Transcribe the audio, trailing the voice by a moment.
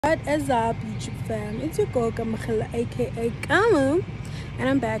What is up, YouTube fam? It's your girl Kamachela, aka Kamu, and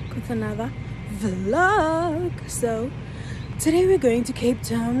I'm back with another vlog. So today we're going to Cape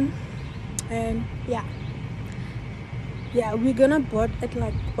Town, and yeah, we're gonna board at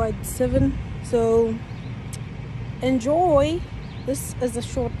like what 7. So enjoy. This is a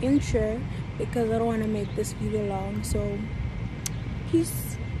short intro because I don't want to make this video long. So peace.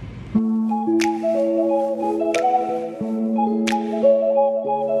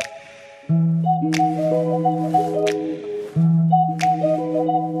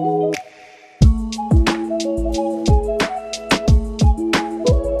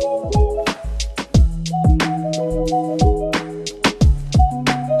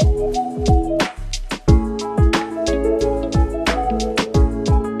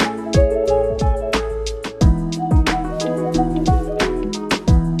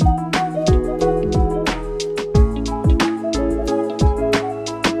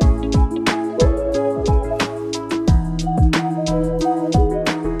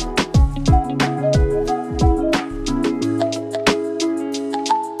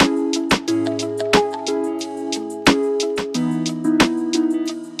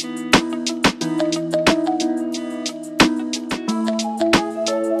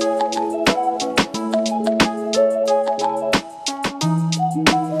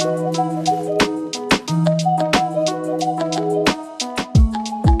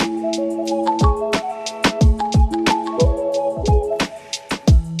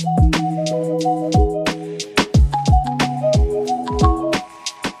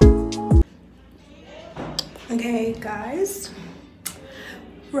 Okay guys,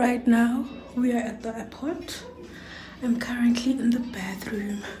 right now we are at the airport. I'm currently in the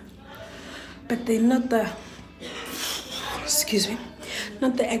bathroom, but they're not the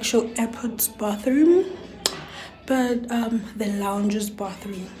not the actual airport's bathroom, but the lounge's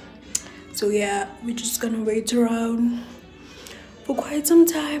bathroom. So yeah, we're just gonna wait around for quite some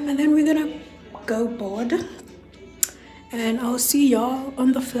time, and then we're gonna go board, and I'll see y'all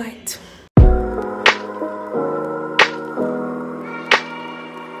on the flight.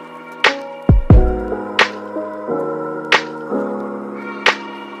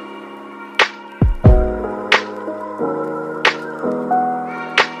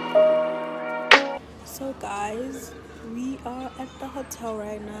 So guys, we are at the hotel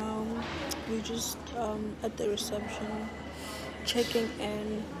right now. We're just at the reception checking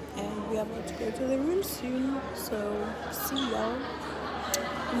in, and we're about to go to the room soon. So see y'all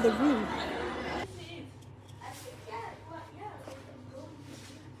in the room.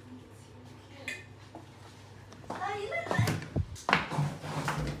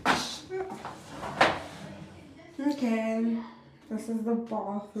 Okay, this is the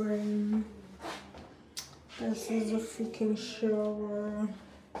bathroom. This is a freaking shower.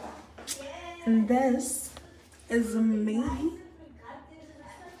 And this is a main.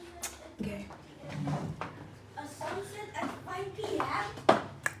 Okay. A sunset at 5 p.m.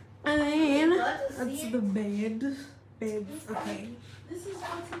 And that's the bed. Babes, okay. This is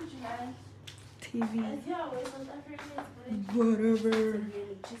watching TV. Whatever.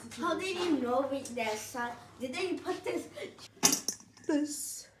 How did you know there's sun? Did they put this?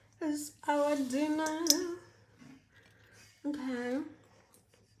 This is our dinner. Okay.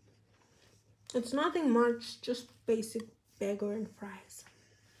 It's nothing much, just basic burger and fries.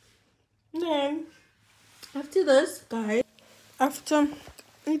 Then after this, guys, after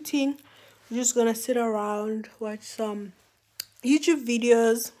eating, we're just gonna sit around, watch some YouTube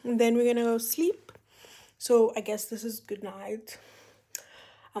videos, and then we're gonna go sleep. So I guess this is good night.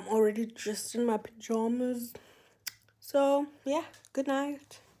 I'm already dressed in my pajamas. So yeah, good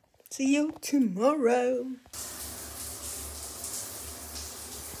night. See you tomorrow.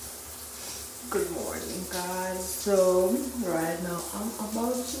 Good morning guys. So right now I'm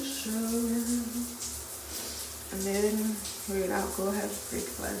about to shower, and then we're gonna go have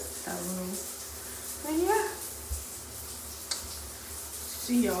breakfast. I don't know. And yeah,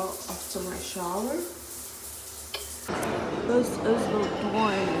 see y'all after my shower. This is the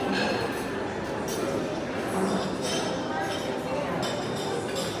morning.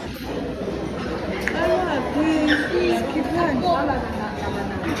 Please keep going.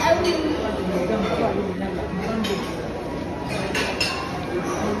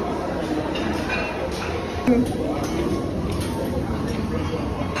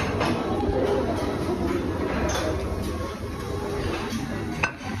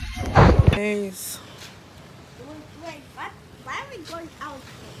 Guys, Wait, what? Why are we going out?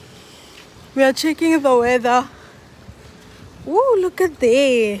 we are checking the weather. Ooh, look at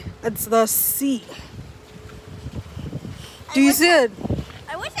there. It's the sea. Do you see it?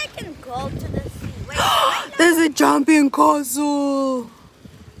 I wish I can go to the sea. Wait, There's a jumping castle.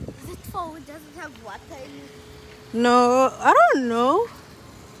 is it full? Does it have water in it? No, I don't know.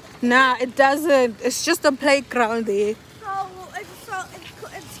 Nah, it doesn't. It's just a playground there.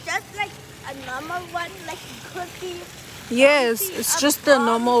 It's just like a normal one, like cookie. Yes, it's just a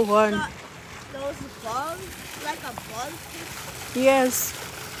normal one. Those balls, like a ball. Yes.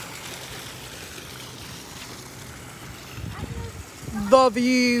 The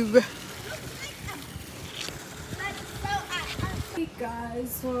view. Hey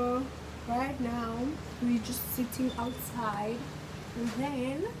guys, so right now we're just sitting outside and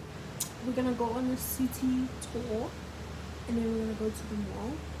then we're gonna go on a city tour and then we're gonna go to the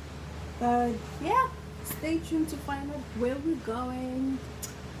mall. But yeah, stay tuned to find out where we're going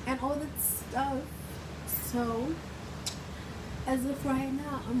and all that stuff. So as of right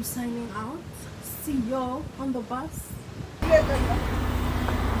now, I'm signing out. See y'all on the bus.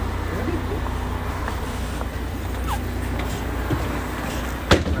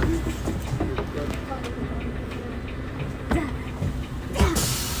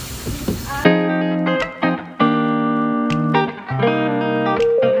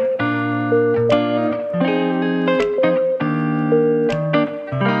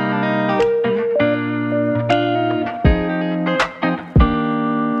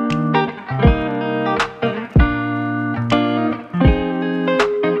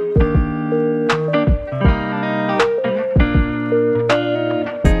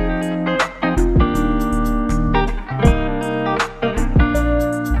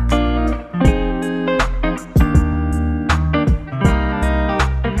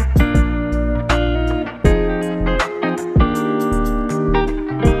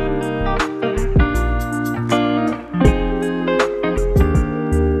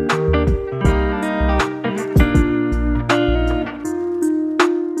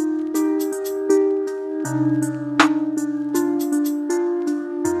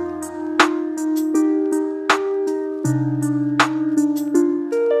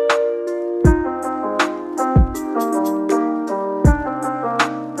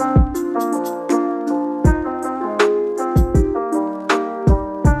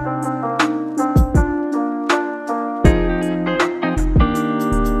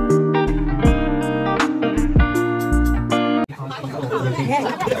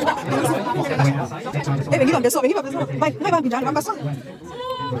 Venite adesso, vai, vai, vai, passa.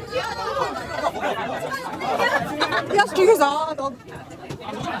 Ja, scusato.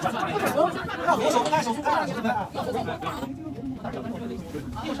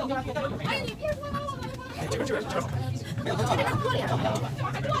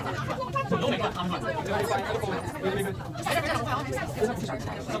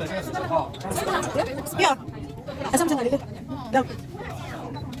 Ja, es haben sie alle. Da.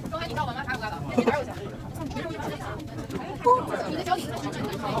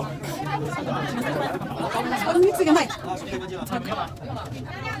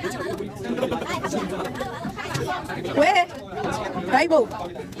 Where? Bible.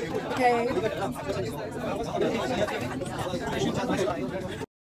 Okay.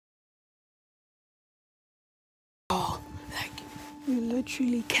 Oh, like you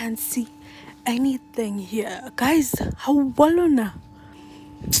literally can't see anything here, guys. How well now?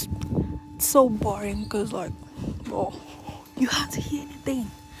 It's so boring because like, oh, you can't hear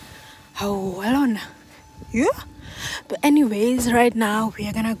anything. How well now? Yeah. But anyways, right now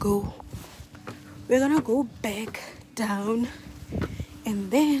we're gonna go back down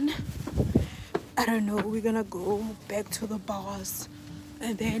and then I don't know, we're gonna go back to the bars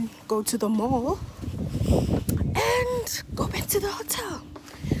and then go to the mall and go back to the hotel.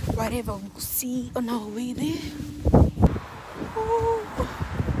 Whatever, we'll see on our way there. Oh.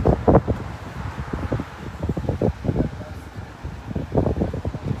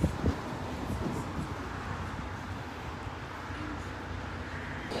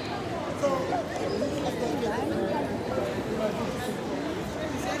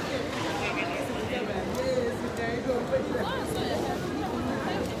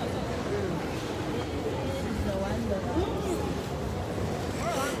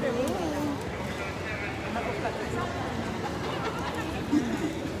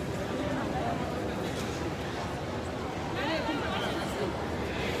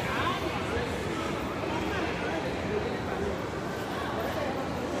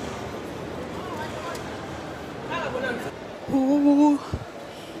 Oh,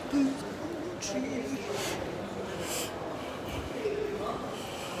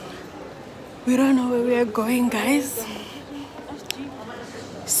 we don't know where we are going, guys.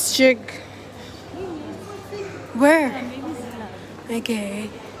 It's chick. Where? Okay.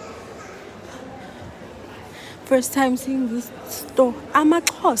 first time seeing this store.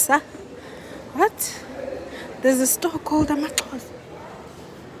 Amaxhosa. What? There's a store called Amaxhosa.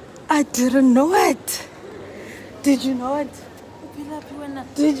 I didn't know it. Did you know it?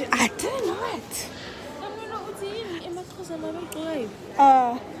 Did you? I didn't know it.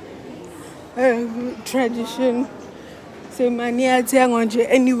 Tradition. Say mania tiangonje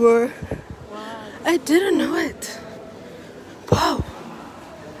anywhere. I didn't know it. Wow.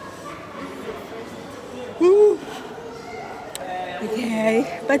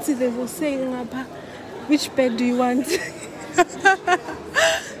 Okay, but they were saying about which bed do you want?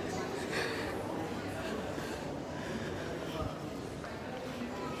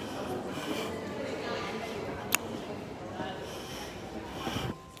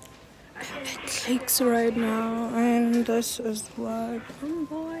 Cakes right now, and this is what I'm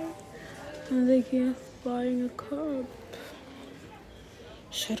buying. And they keep buying a cup.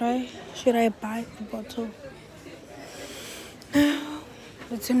 Should I buy a bottle? No,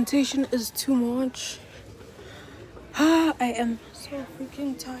 the temptation is too much. I am so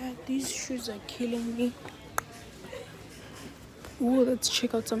freaking tired. These shoes are killing me. Oh, let's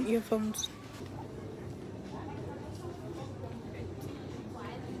check out some earphones.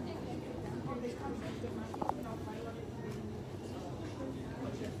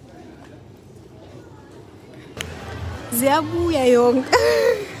 Ziyabuya yong.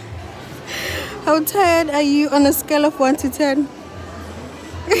 How tired are you on a scale of 1 to 10?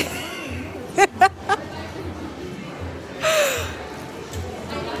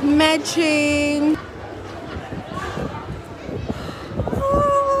 Matching.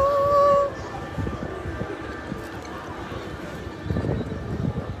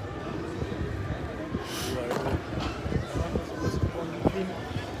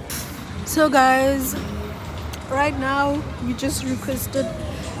 So guys, right now we just requested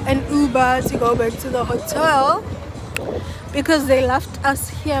an Uber to go back to the hotel because they left us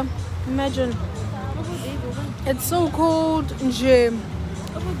here. Imagine, it's so cold.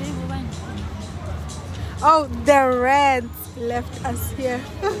 Oh, the rats left us here.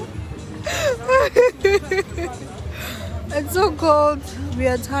 It's so cold. We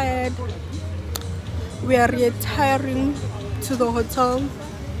are tired. We are retiring to the hotel.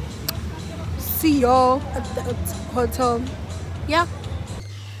 See y'all at the hotel. Yeah,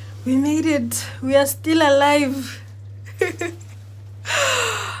 we made it. We are still alive.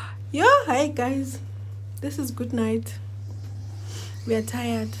 Yeah, hi guys, this is good night. We are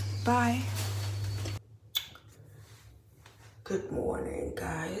tired. Bye. Good morning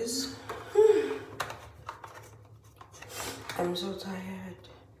guys. I'm so tired.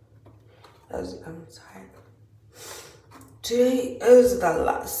 I'm tired. Today is the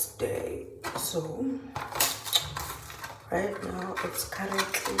last day, so right now it's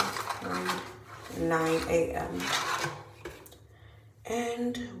currently 9 a.m.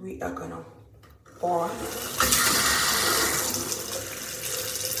 and we are gonna board.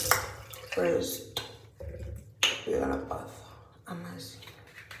 First, we're gonna bath.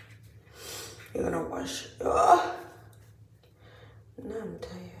 We're gonna wash. Now I'm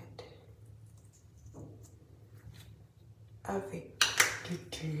tired.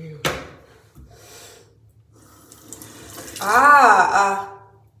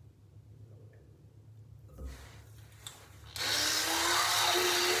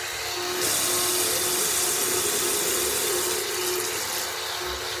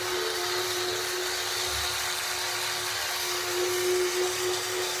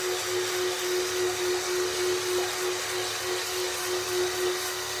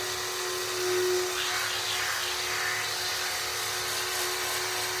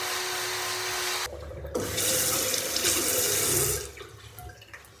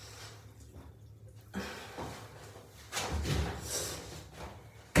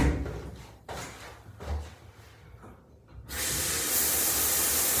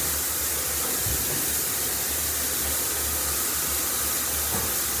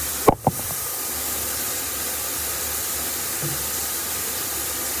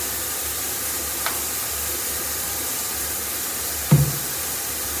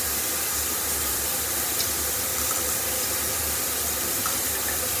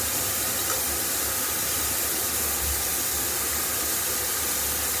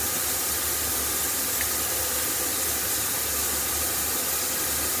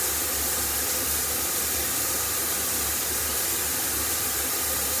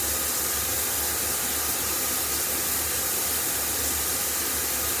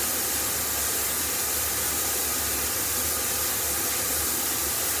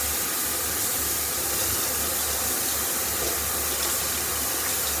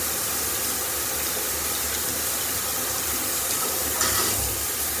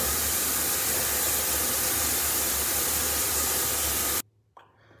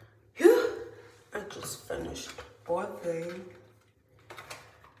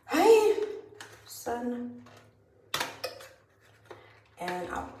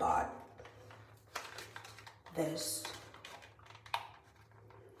 this.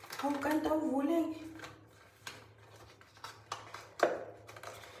 How can I vule?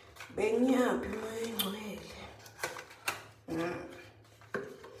 Benya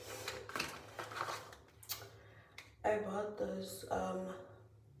I bought this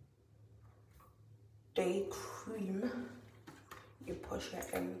day cream. You push it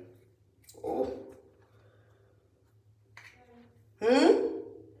in. Oh.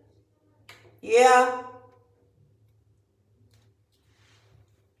 Yeah.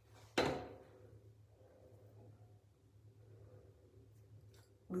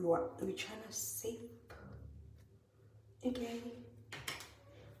 We're trying to save. Okay.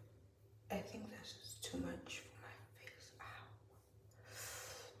 I think this is too much for my face. Ow.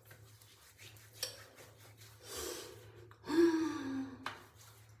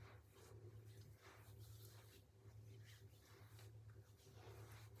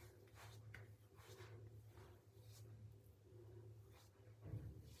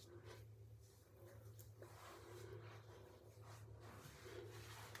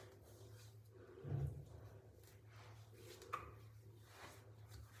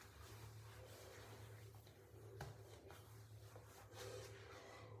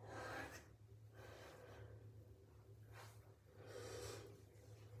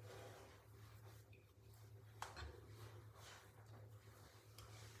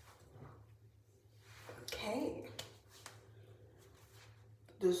 Okay.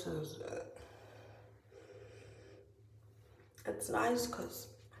 This is it's nice because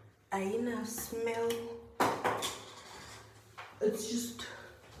I smell. It's just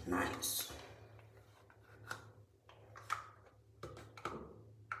nice.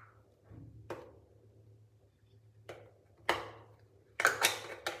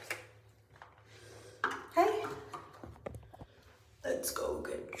 Hey, let's go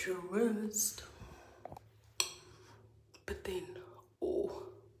get dressed. But then, oh,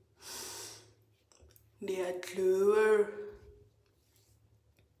 they are clever.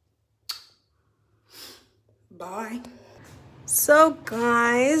 Bye. So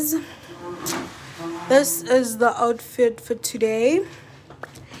guys, this is the outfit for today.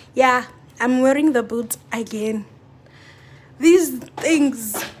 Yeah, I'm wearing the boots again. These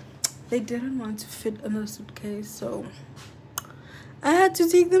things, they didn't want to fit in the suitcase, so I had to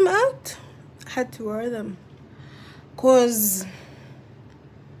take them out. I had to wear them because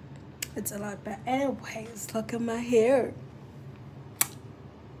it's a lot better. Anyways, look at my hair.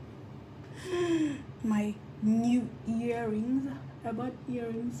 My new earrings. I bought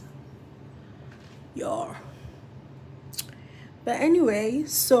earrings. Yeah. But anyway,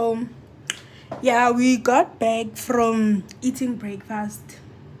 so yeah, we got back from eating breakfast.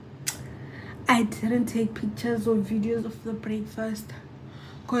 I didn't take pictures or videos of the breakfast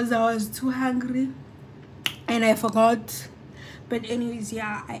because I was too hungry and I forgot. But anyways,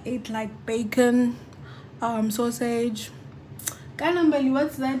 yeah, I ate like bacon, sausage. Kanambali,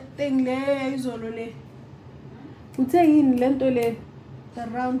 what's that thing there? Izolole. Utayin lentole, the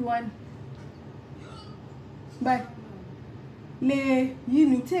round one. But le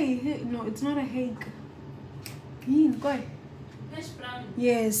no, it's not a hake. Hash brown.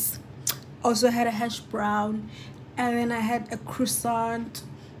 Yes. Also had a hash brown, and then I had a croissant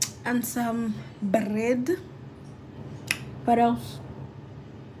and some bread. What else?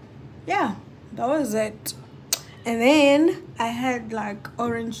 Yeah, that was it. And then I had like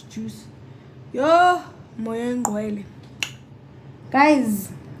orange juice. Yo, moyengwele.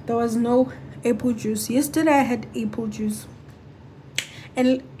 Guys, there was no apple juice. Yesterday I had apple juice.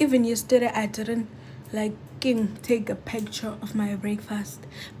 And even yesterday I didn't like take a picture of my breakfast,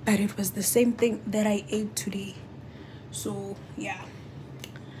 but it was the same thing that I ate today. So yeah.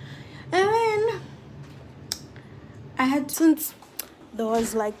 And then I had, since there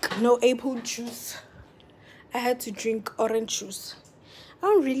was like no apple juice, I had to drink orange juice. I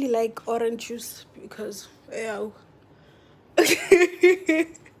don't really like orange juice because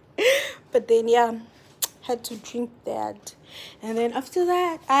but then yeah, had to drink that. And then after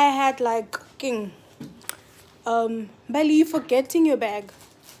that I had like Bali, you forgetting your bag.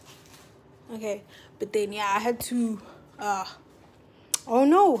 Okay, but then yeah, I had to oh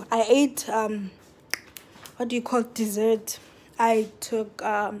no, I ate what do you call dessert? I took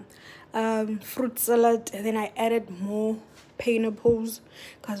fruit salad, and then I added more pineapples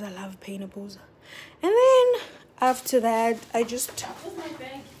because I love pineapples. And then after that I just, where's my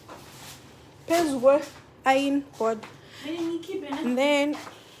bag? Pairs what I in what? And then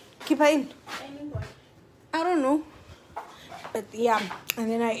keep in. I don't know. But yeah, and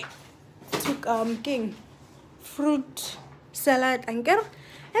then I took fruit salad and then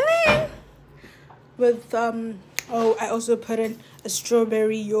with oh, I also put in a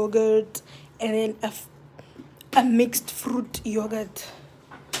strawberry yogurt and then a mixed fruit yogurt,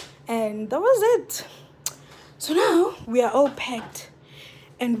 and that was it. So now we are all packed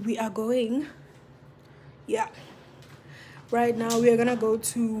and we are going. Yeah, right now we are gonna go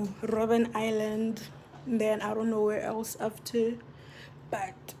to Robben Island, and then I don't know where else after,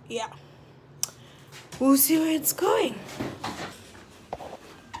 but yeah, we'll see where it's going.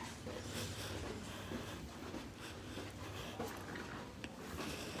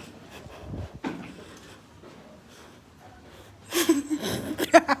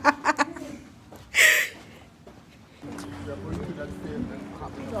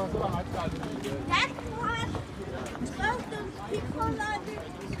 That one, those people are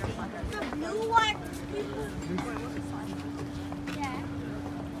the blue one. Yeah.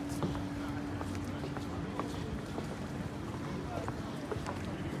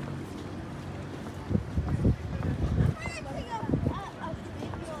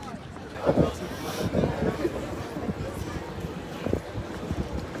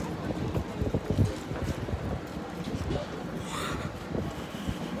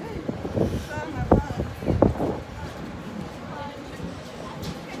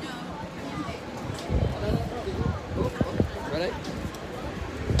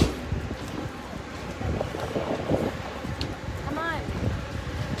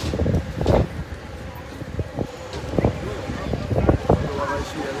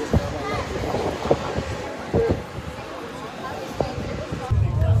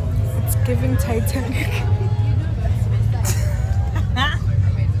 It's giving Titanic.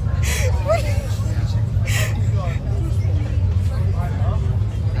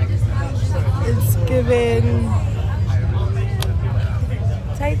 It's giving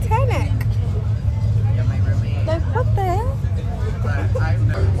Titanic. Like, what the hell?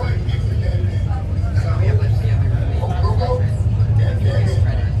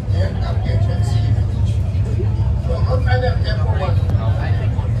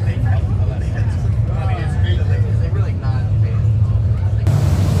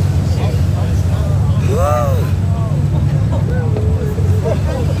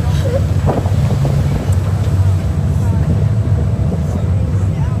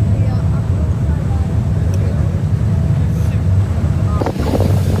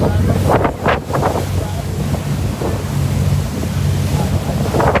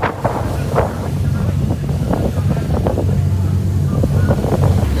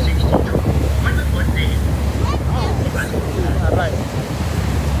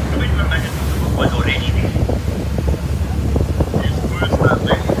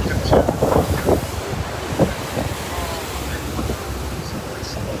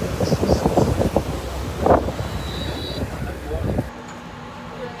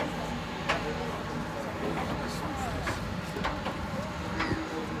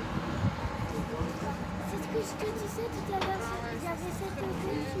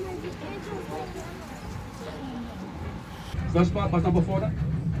 First part, bus number 4 then?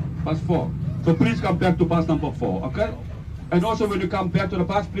 Bus 4. So please come back to bus number 4, okay? And also when you come back to the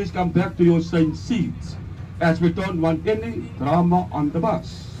bus, please come back to your same seats, as we don't want any drama on the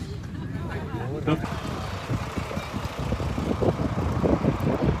bus.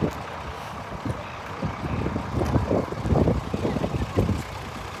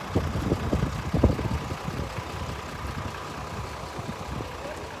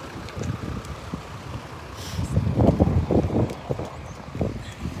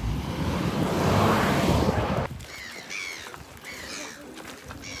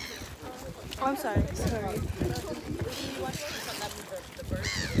 I'm sorry.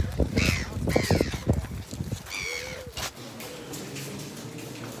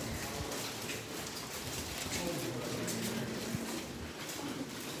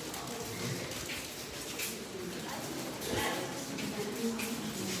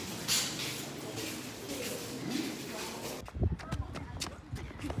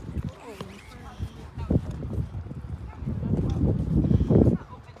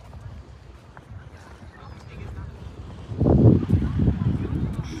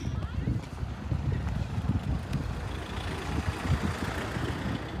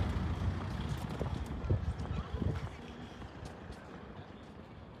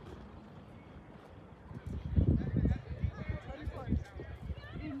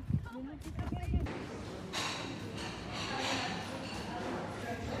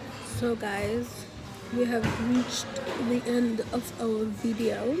 So guys, we have reached the end of our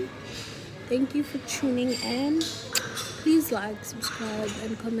video. Thank you for tuning in. Please like, subscribe,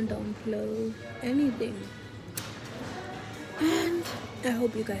 and comment down below anything. And I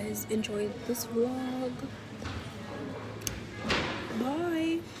hope you guys enjoyed this vlog.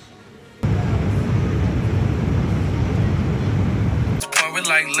 Bye. We're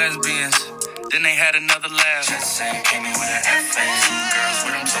like lesbians. Then they had another laugh. Just saying, came in with an F. Two girls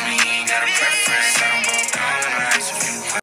with him told me he ain't got a preference. I don't go down when I ask if you